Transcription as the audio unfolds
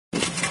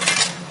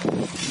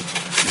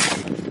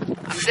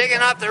digging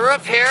up the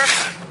roof here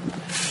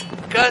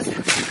because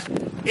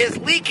it's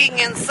leaking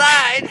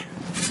inside.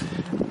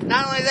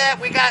 Not only that,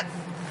 we got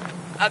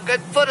a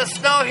good foot of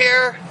snow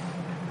here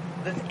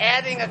that's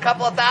adding a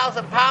couple of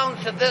 1,000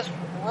 pounds to this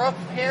roof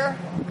here.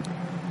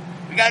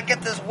 We got to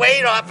get this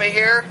weight off of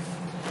here.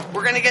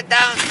 We're going to get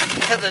down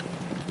to the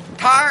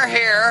tar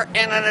here,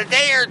 and in a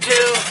day or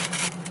two,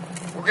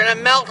 we're going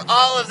to melt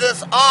all of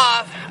this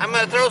off. I'm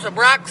going to throw some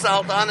rock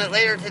salt on it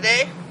later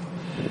today.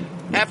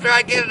 After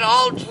I get it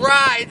all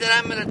dried, then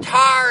I'm going to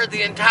tar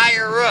the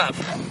entire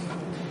roof.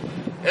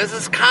 This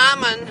is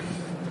common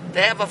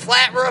to have a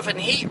flat roof, and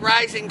heat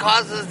rising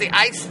causes the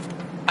ice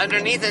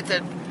underneath it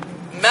to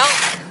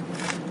melt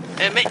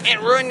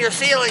and ruin your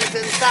ceilings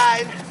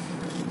inside.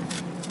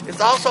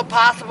 It's also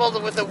possible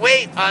that with the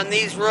weight on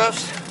these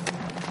roofs,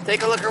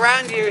 take a look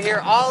around you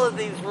here, all of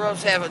these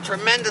roofs have a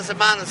tremendous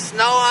amount of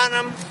snow on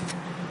them.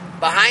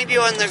 Behind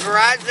you in the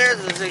garage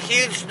there's a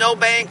huge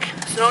snowbank,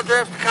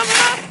 snowdrift coming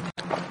up.